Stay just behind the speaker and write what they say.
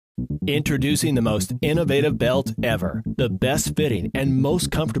Introducing the most innovative belt ever, the best fitting and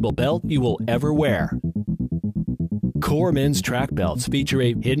most comfortable belt you will ever wear. Core men's track belts feature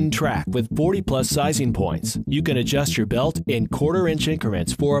a hidden track with 40+ sizing points. You can adjust your belt in 1/4-inch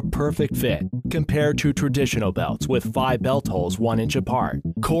increments for a perfect fit, compared to traditional belts with 5 belt holes 1 inch apart.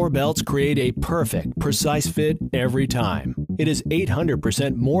 Core belts create a perfect, precise fit every time. It is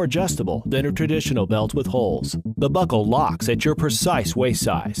 800% more adjustable than a traditional belt with holes. The buckle locks at your precise waist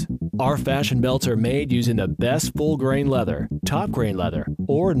size. Our fashion belts are made using the best full-grain leather, top-grain leather,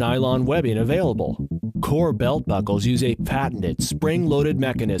 or nylon webbing available. Core belt buckles use a patented spring-loaded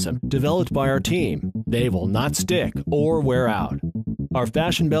mechanism developed by our team. They will not stick or wear out. Our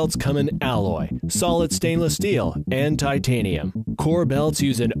fashion belts come in alloy, solid stainless steel, and titanium. Core belts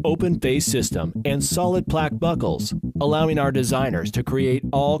use an open-face system and solid plaque buckles, allowing our designers to create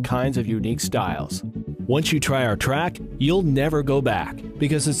all kinds of unique styles. Once you try our track, you'll never go back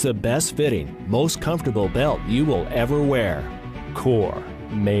because it's the best fitting, most comfortable belt you will ever wear. Core,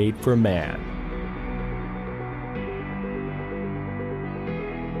 made for man.